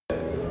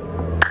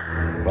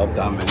Well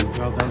done, man.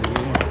 Well done to you.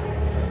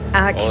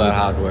 All that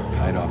hard work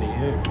paid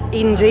off.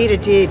 Indeed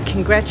it did.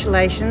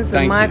 Congratulations. The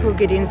Thank Michael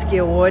you.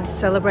 GUDINSKI Awards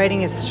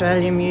celebrating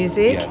Australian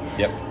music.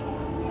 Yep.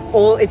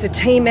 It's a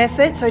team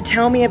effort, so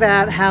tell me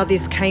about how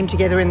this came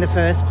together in the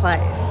first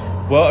place.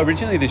 Well,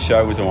 originally this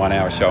show was a 1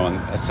 hour show on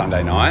a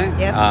Sunday night.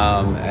 Yep.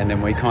 And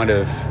then we kind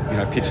of,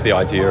 pitched the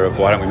idea of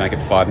why don't we make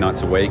it 5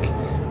 nights a week,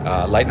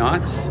 late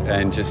nights,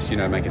 and just,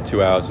 make it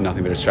 2 hours of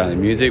nothing but Australian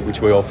music,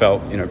 which we all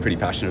felt, pretty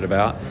passionate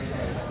about.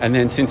 And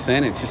then since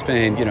then, it's just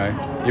been,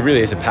 it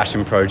really is a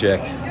passion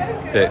project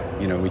that,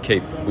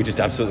 we just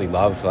absolutely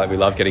love. Like, we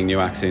love getting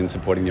new acts in,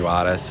 supporting new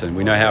artists, and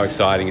we know how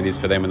exciting it is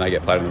for them when they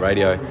get played on the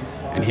radio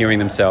and hearing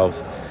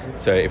themselves.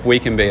 So if we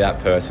can be that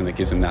person that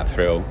gives them that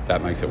thrill,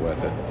 that makes it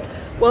worth it.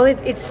 Well,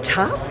 it's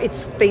tough.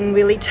 It's been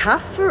really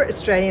tough for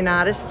Australian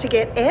artists to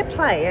get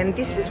airplay, and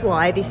this is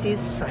why this is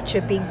such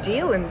a big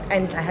deal,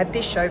 and to have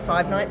this show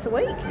 5 nights a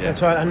week. Yeah.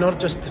 That's right, and not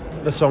just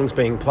the songs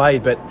being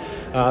played, but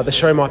the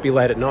show might be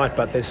late at night,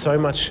 but there's so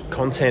much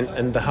content,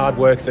 and the hard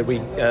work that we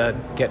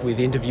get with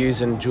interviews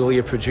and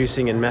Julia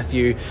producing and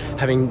Matthew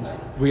having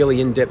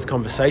really in-depth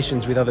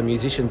conversations with other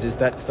musicians, is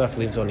that stuff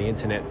lives on the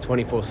internet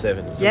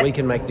 24/7. So we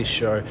can make this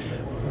show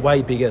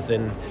way bigger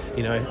than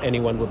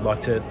anyone would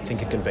like to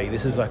think it can be.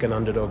 This is like an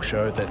underdog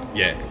show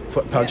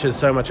that punches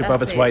so much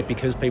above its weight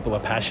because people are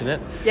passionate.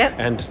 Yep.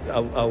 And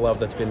I love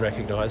that's been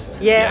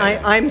recognised.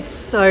 I'm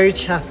so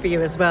chuffed for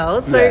you as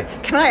well. So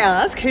can I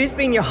ask, who's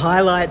been your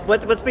highlight?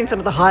 What's been some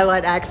of the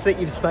highlight acts that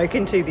you've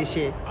spoken to this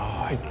year?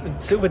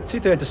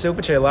 Two-thirds of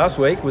Silverchair last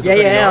week was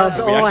pretty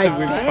nice.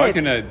 We've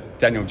spoken to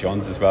Daniel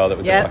Johns as well. That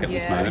was a bucket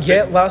list moment.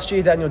 Yeah, last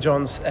year Daniel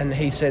Johns, and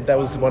he said that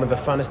was one of the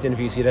funnest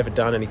interviews he'd ever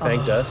done, and he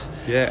thanked us.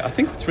 Yeah, I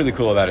think what's really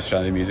cool about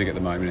Australian music at the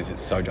moment is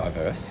it's so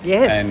diverse.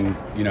 Yes.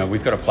 And,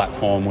 we've got a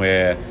platform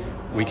where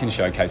we can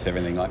showcase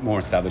everything, like more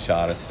established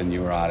artists and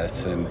newer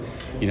artists. And,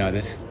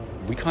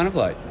 we kind of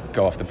like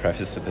go off the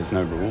preface that there's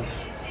no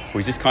rules.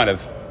 We just kind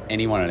of,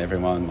 anyone and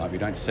everyone, like we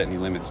don't set any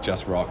limits,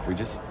 just rock.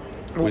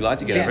 We like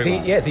to get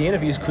everyone. The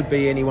interviews could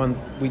be anyone.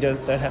 We don't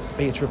have to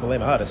be a Triple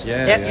M artist.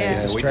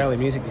 It's Australian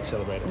music that's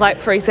celebrated. Like,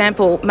 for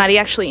example, Matty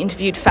actually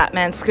interviewed Fat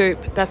Man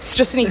Scoop. That's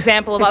just an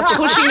example of us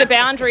pushing the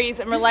boundaries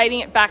and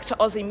relating it back to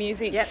Aussie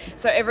music. Yep.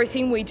 So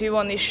everything we do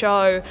on this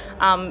show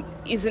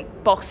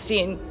isn't boxed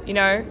in.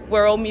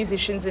 We're all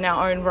musicians in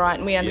our own right,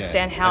 and we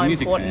understand how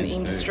important the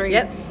industry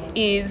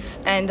is.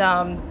 And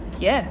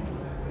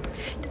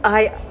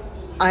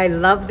I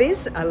love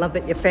this. I love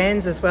that you're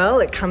fans as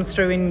well. It comes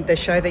through in the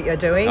show that you're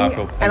doing. Oh,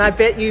 cool. And I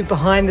bet you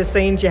behind the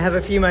scenes you have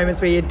a few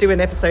moments where you do an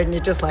episode and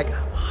you're just like,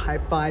 high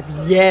five,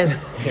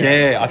 yes.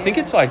 I think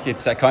it's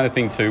that kind of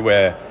thing too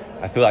where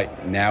I feel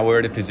like now we're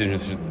at a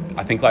position,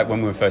 I think like when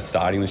we were first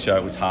starting the show,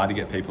 it was hard to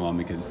get people on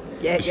because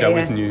the show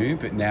was new,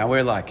 but now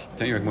we're like,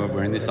 don't you reckon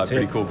we're in this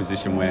pretty cool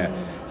position where,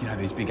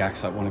 these big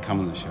acts like want to come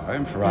on the show,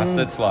 and for us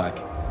it's like,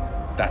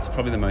 that's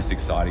probably the most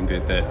exciting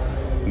bit, that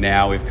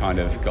now we've kind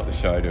of got the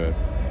show to,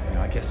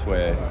 I guess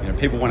where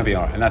people want to be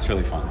on it, and that's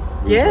really fun.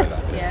 We enjoy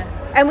that.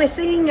 And we're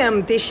seeing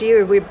this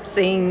year, we're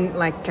seeing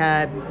like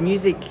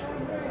music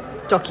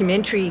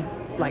documentary,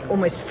 like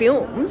almost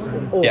films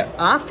or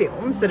are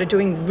films that are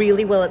doing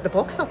really well at the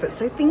box office.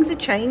 So things are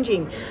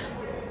changing.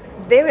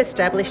 They're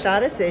established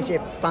artists. There's your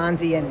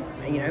Farnsey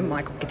and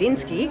Michael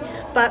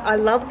GUDINSKI. But I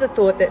love the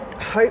thought that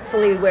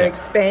hopefully we're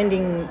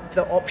expanding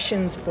the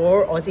options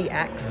for Aussie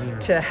acts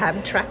to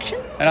have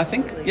traction. And I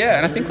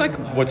think like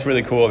what's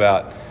really cool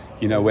about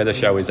where the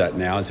show is at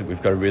now is that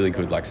we've got a really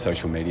good like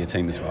social media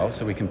team as well,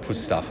 so we can push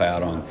stuff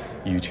out on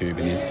YouTube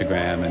and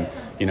Instagram,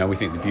 and we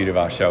think the beauty of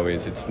our show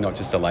is it's not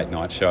just a late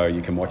night show.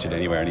 You can watch it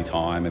anywhere,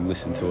 anytime, and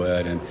listen to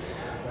it, and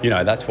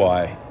that's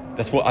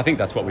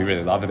what we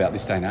really love about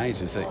this day and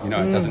age is that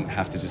it doesn't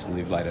have to just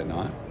live late at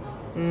night.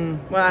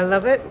 Well, I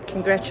love it.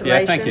 Congratulations.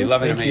 Yeah, thank you.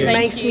 Love it. It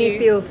makes me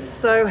feel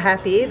so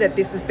happy that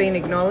this has been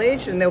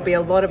acknowledged, and there'll be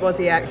a lot of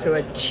Aussie acts who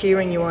are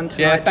cheering you on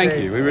tonight. Yeah, thank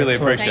you. We really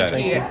appreciate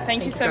it.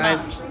 Thank you so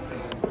much.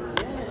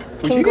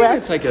 Would you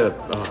guys take a...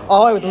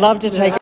 I would love to take